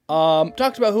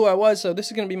Talked about who I was, so this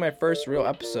is going to be my first real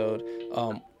episode.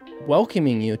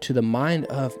 Welcoming you to the mind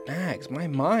of Mags, my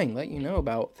mind, let you know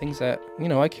about things that,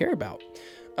 I care about.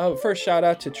 First, shout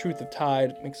out to Truth of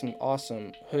Tide, make some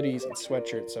awesome hoodies and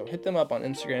sweatshirts, so hit them up on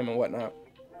Instagram and whatnot.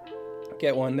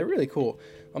 Get one, they're really cool.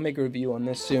 I'll make a review on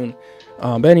this soon.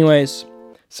 But anyways,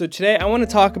 so today I want to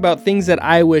talk about things that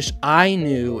I wish I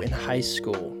knew in high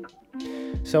school.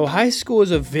 So high school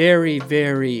is a very,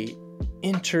 very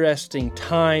interesting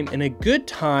time and a good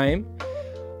time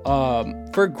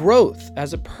for growth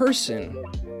as a person.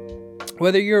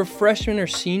 Whether you're a freshman or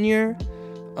senior,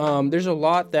 there's a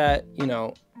lot that,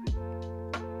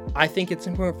 I think it's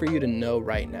important for you to know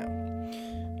right now.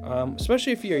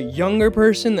 Especially if you're a younger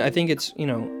person, I think it's,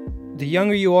 the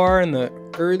younger you are and the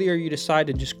earlier you decide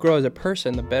to just grow as a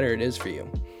person, the better it is for you.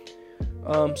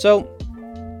 So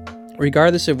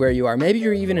regardless of where you are, maybe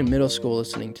you're even in middle school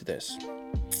listening to this,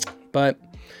 but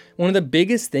one of the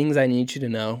biggest things I need you to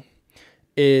know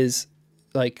is,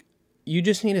 you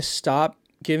just need to stop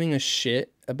giving a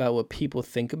shit about what people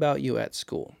think about you at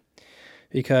school.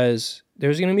 Because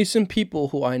there's going to be some people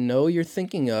who I know you're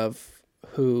thinking of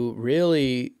who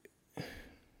really,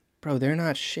 bro, they're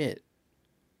not shit.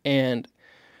 And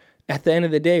at the end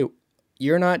of the day,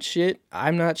 you're not shit,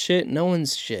 I'm not shit, no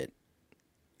one's shit.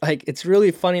 It's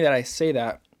really funny that I say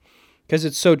that because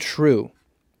it's so true.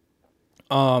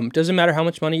 Doesn't matter how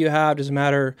much money you have, doesn't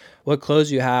matter what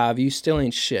clothes you have, you still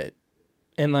ain't shit.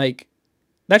 And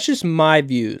that's just my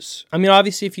views. I mean,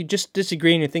 obviously, if you just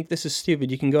disagree and you think this is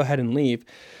stupid, you can go ahead and leave.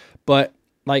 But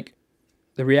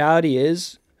the reality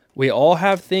is, we all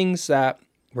have things that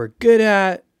we're good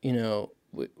at,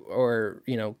 or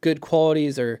good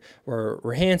qualities, or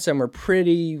we're handsome, or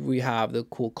pretty, we have the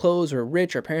cool clothes, we're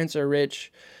rich, our parents are rich,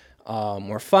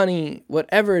 we're funny,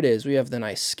 whatever it is, we have the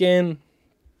nice skin.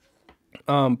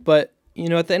 But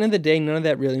at the end of the day, none of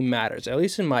that really matters, at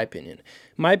least in my opinion.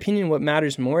 In my opinion, what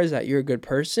matters more is that you're a good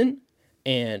person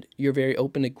and you're very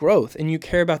open to growth and you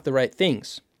care about the right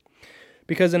things.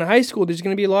 Because in high school, there's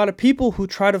going to be a lot of people who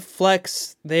try to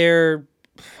flex their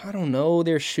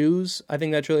shoes. I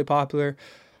think that's really popular.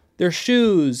 Their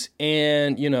shoes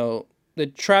and, the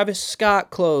Travis Scott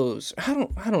clothes. I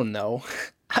don't know.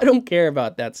 I don't care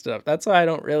about that stuff. That's why I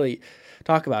don't really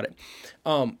talk about it.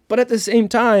 But at the same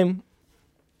time,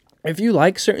 if you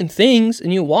like certain things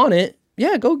and you want it,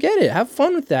 yeah, go get it. Have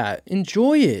fun with that.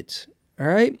 Enjoy it. All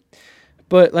right?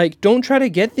 But don't try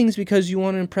to get things because you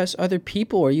want to impress other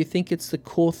people or you think it's the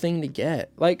cool thing to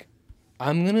get.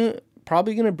 I'm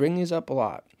probably gonna bring these up a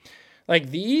lot.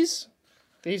 These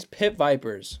Pit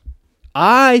Vipers.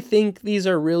 I think these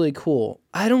are really cool.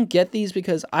 I don't get these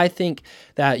because I think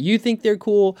that you think they're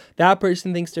cool, that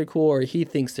person thinks they're cool, or he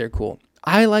thinks they're cool.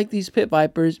 I like these Pit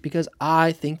Vipers because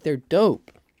I think they're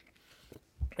dope.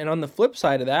 And on the flip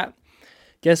side of that,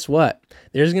 guess what?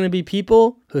 There's going to be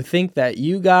people who think that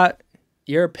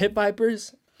you're Pit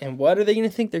Vipers, and what are they going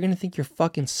to think? They're going to think you're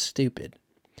fucking stupid.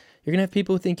 You're going to have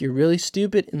people who think you're really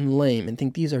stupid and lame and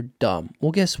think these are dumb.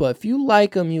 Well, guess what? If you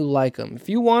like them, you like them. If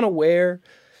you want to wear,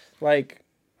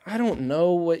 I don't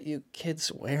know what you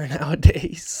kids wear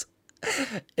nowadays.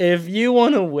 If you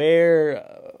want to wear,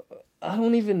 I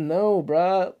don't even know,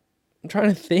 bruh. I'm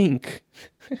trying to think.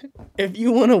 If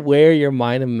you want to wear your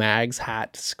Mind of Mags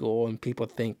hat to school and people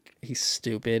think he's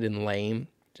stupid and lame,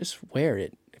 just wear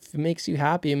it. If it makes you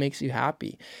happy, it makes you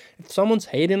happy. If someone's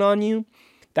hating on you,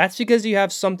 that's because you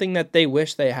have something that they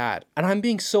wish they had. And I'm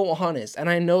being so honest. And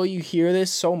I know you hear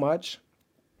this so much,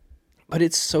 but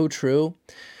it's so true.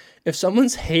 If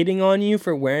someone's hating on you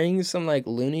for wearing some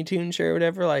Looney Tunes shirt or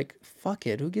whatever, fuck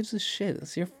it. Who gives a shit?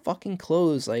 It's your fucking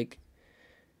clothes,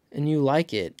 and you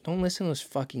like it. Don't listen to those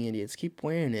fucking idiots. Keep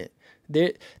wearing it.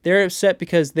 They're upset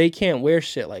because they can't wear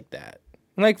shit like that.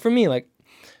 And for me,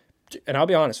 and I'll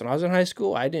be honest, when I was in high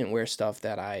school, I didn't wear stuff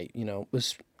that I,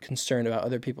 was concerned about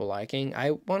other people liking.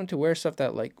 I wanted to wear stuff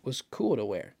that was cool to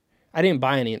wear. I didn't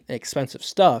buy any expensive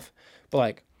stuff,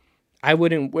 but I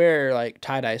wouldn't wear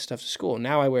tie-dye stuff to school.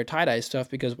 Now I wear tie-dye stuff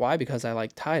because why? Because I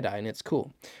like tie-dye and it's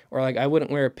cool. Or I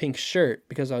wouldn't wear a pink shirt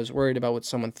because I was worried about what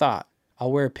someone thought.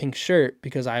 I'll wear a pink shirt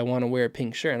because I want to wear a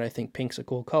pink shirt and I think pink's a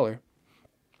cool color.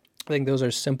 I think those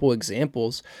are simple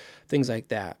examples, things like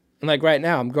that. And right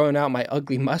now I'm growing out my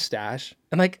ugly mustache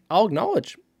and I'll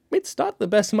acknowledge it's not the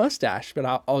best mustache, but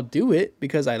I'll do it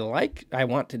because I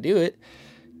want to do it.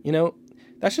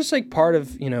 That's just part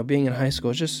of, being in high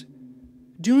school. It's just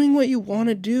doing what you want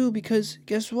to do because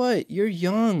guess what? You're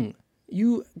young.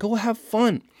 You go have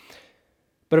fun.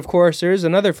 But of course, there is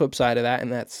another flip side of that, and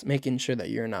that's making sure that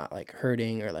you're not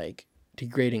hurting or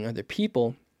degrading other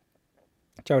people,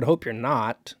 which I would hope you're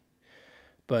not.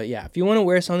 But yeah, if you want to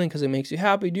wear something because it makes you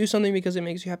happy, do something because it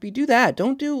makes you happy, do that.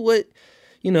 Don't do what,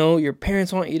 your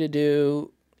parents want you to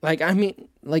do. Like, I mean,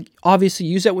 like, obviously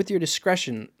use that with your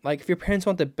discretion. Like, if your parents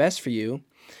want the best for you,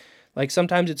 like,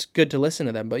 sometimes it's good to listen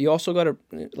to them, but you also got to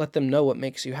let them know what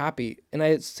makes you happy. And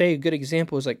I'd say a good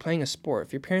example is like playing a sport.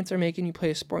 If your parents are making you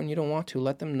play a sport and you don't want to,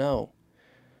 let them know.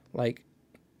 Like,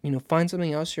 find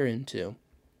something else you're into.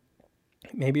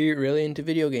 Maybe you're really into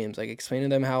video games. Like, explain to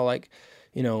them how, like,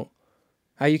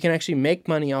 how you can actually make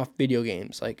money off video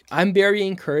games. Like, I'm very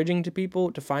encouraging to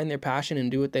people to find their passion and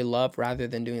do what they love rather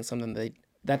than doing something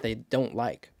that they don't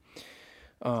like.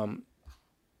 Yeah,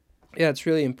 it's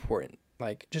really important.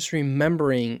 Like, just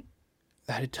remembering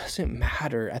that it doesn't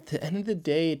matter. At the end of the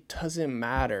day, it doesn't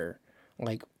matter,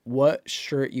 like, what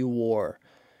shirt you wore.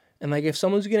 And, like, if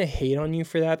someone's going to hate on you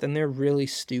for that, then they're really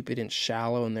stupid and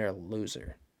shallow and they're a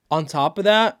loser. On top of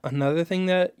that, another thing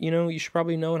that, you should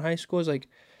probably know in high school is, like,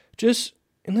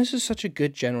 and this is such a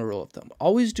good general rule of thumb,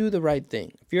 always do the right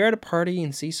thing. If you're at a party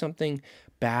and see something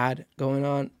bad going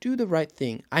on, do the right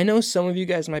thing. I know some of you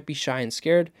guys might be shy and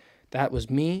scared. That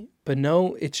was me. But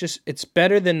no, it's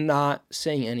better than not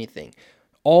saying anything.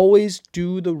 Always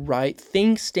do the right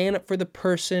thing. Stand up for the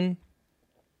person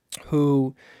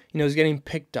who, is getting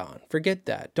picked on. Forget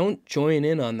that. Don't join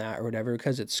in on that or whatever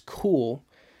because it's cool.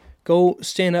 Go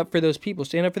stand up for those people.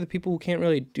 Stand up for the people who can't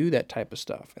really do that type of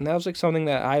stuff. And that was like something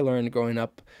that I learned growing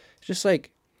up. Just like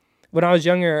when I was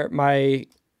younger, my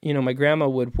grandma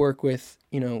would work with,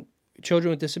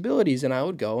 children with disabilities, and I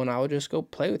would go and I would just go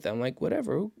play with them. Like,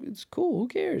 whatever, it's cool. Who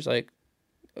cares? Like,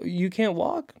 you can't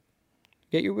walk?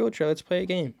 Get your wheelchair. Let's play a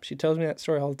game. She tells me that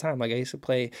story all the time. Like, I used to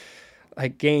play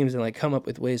like games and like come up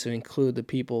with ways to include the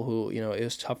people who, it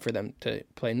was tough for them to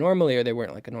play normally or they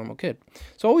weren't like a normal kid.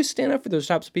 So always stand up for those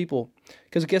types of people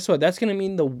because guess what? That's going to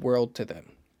mean the world to them.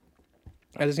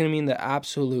 That is going to mean the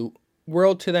absolute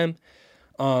world to them.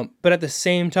 But at the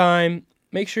same time,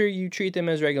 make sure you treat them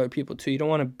as regular people too. You don't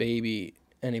want to baby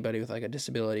anybody with like a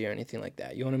disability or anything like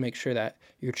that. You want to make sure that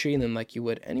you're treating them like you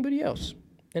would anybody else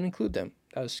and include them.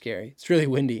 That was scary. It's really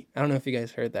windy. I don't know if you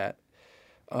guys heard that.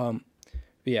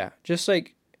 But yeah, just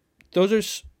like those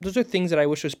are things that I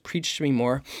wish was preached to me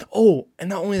more. Oh, and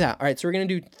not only that. All right, so we're going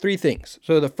to do 3 things.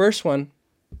 So the first one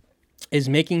is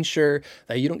making sure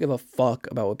that you don't give a fuck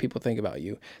about what people think about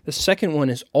you. The second one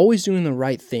is always doing the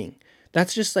right thing.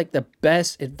 That's just like the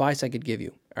best advice I could give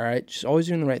you. All right, just always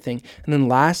doing the right thing. And then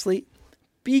lastly,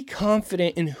 be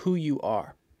confident in who you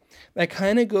are. That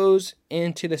kind of goes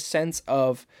into the sense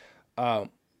of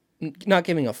not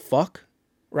giving a fuck,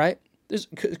 right?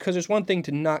 Because there's one thing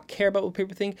to not care about what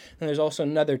people think, and there's also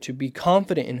another to be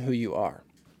confident in who you are.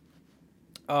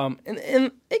 And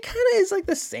it kind of is like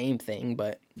the same thing,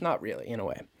 but not really in a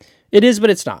way. It is, but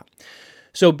it's not.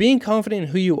 So being confident in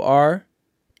who you are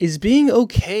is being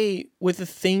okay with the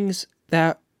things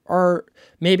that are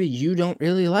maybe you don't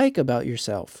really like about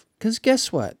yourself. Because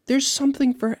guess what? There's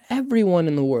something for everyone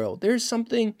in the world. There's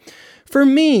something for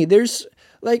me. There's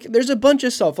a bunch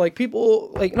of stuff, like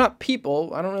people, like not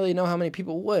people, I don't really know how many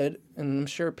people would, and I'm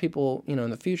sure people, in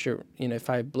the future, if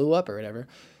I blew up or whatever,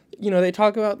 they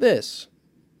talk about this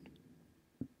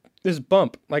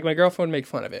bump, like my girlfriend would make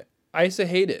fun of it. I used to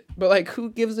hate it, but like, who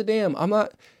gives a damn? I'm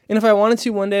not, and if I wanted to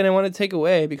one day and I wanted to take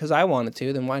away because I wanted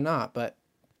to, then why not? But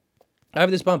I have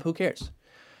this bump, who cares?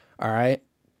 All right.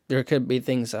 There could be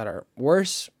things that are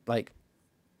worse, like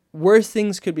worse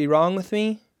things could be wrong with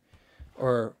me,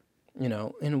 or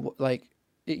and like,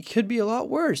 it could be a lot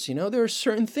worse, there are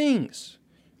certain things.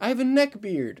 I have a neck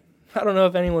beard. I don't know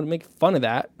if anyone would make fun of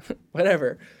that.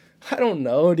 Whatever. I don't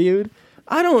know, dude.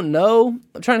 I don't know.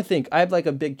 I'm trying to think. I have like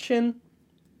a big chin.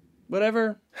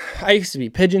 Whatever. I used to be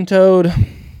pigeon-toed.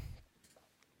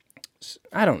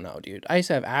 I don't know, dude. I used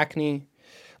to have acne.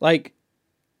 Like,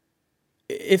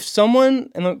 if someone,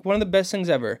 and like one of the best things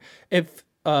ever, if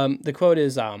the quote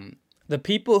is, the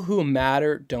people who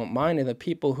matter don't mind, and the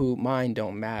people who mind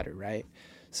don't matter, right?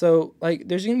 So, like,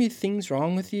 there's going to be things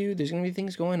wrong with you. There's going to be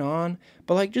things going on.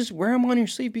 But, like, just wear them on your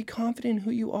sleeve. Be confident in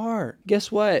who you are.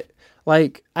 Guess what?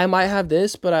 Like, I might have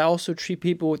this, but I also treat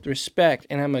people with respect,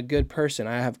 and I'm a good person.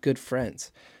 I have good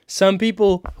friends. Some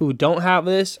people who don't have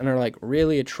this and are, like,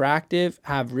 really attractive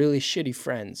have really shitty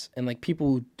friends. And, like, people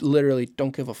who literally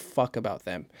don't give a fuck about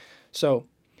them. So,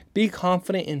 be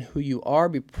confident in who you are.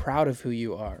 Be proud of who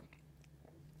you are.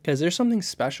 Because there's something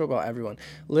special about everyone.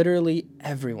 Literally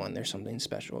everyone, there's something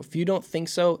special. If you don't think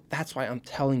so, that's why I'm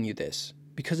telling you this.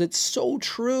 Because it's so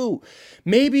true.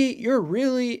 Maybe you're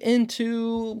really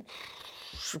into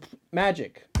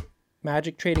magic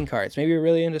trading cards. Maybe you're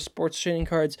really into sports trading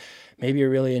cards. Maybe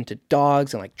you're really into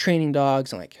dogs and like training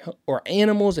dogs and like, or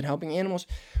animals and helping animals.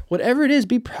 Whatever it is,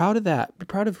 be proud of that. Be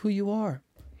proud of who you are.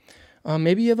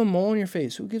 Maybe you have a mole on your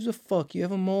face. Who gives a fuck? You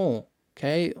have a mole.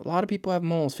 Okay? A lot of people have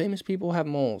moles. Famous people have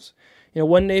moles.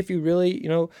 One day if you really,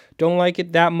 don't like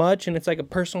it that much and it's like a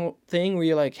personal thing where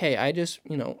you're like, hey, I just,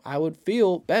 I would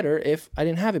feel better if I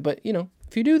didn't have it. But,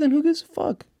 if you do, then who gives a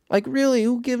fuck? Like, really,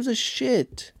 who gives a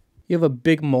shit? You have a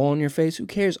big mole on your face. Who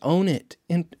cares? Own it.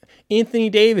 And Anthony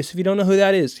Davis, if you don't know who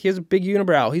that is, he has a big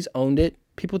unibrow. He's owned it.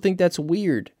 People think that's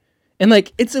weird. And,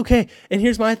 like, it's okay. And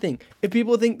here's my thing. If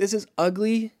people think this is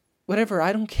ugly, whatever,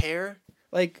 I don't care.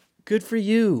 Like, good for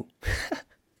you.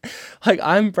 Like,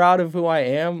 I'm proud of who I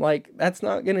am. Like, that's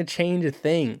not going to change a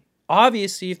thing.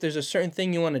 Obviously, if there's a certain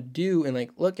thing you want to do and,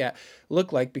 like,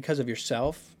 look like because of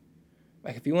yourself,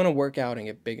 like, if you want to work out and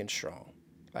get big and strong,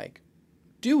 like,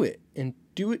 do it and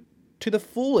do it to the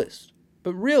fullest.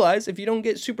 But realize if you don't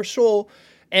get super swole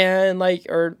and, like,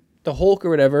 or the Hulk or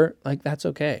whatever, like, that's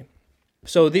okay.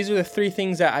 So these are the 3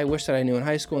 things that I wish that I knew in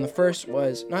high school. And the first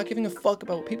was not giving a fuck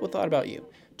about what people thought about you.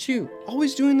 2,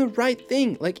 always doing the right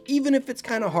thing. Like, even if it's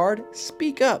kind of hard,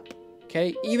 speak up,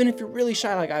 okay? Even if you're really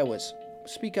shy like I was,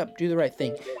 speak up, do the right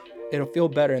thing. It'll feel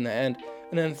better in the end.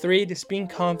 And then 3, just being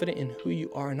confident in who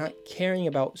you are, not caring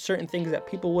about certain things that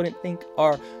people wouldn't think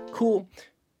are cool,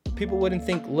 people wouldn't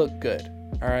think look good,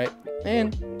 all right?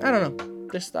 And I don't know,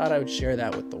 just thought I would share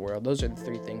that with the world. Those are the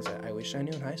 3 things that I wish I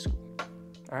knew in high school.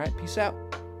 All right, peace out.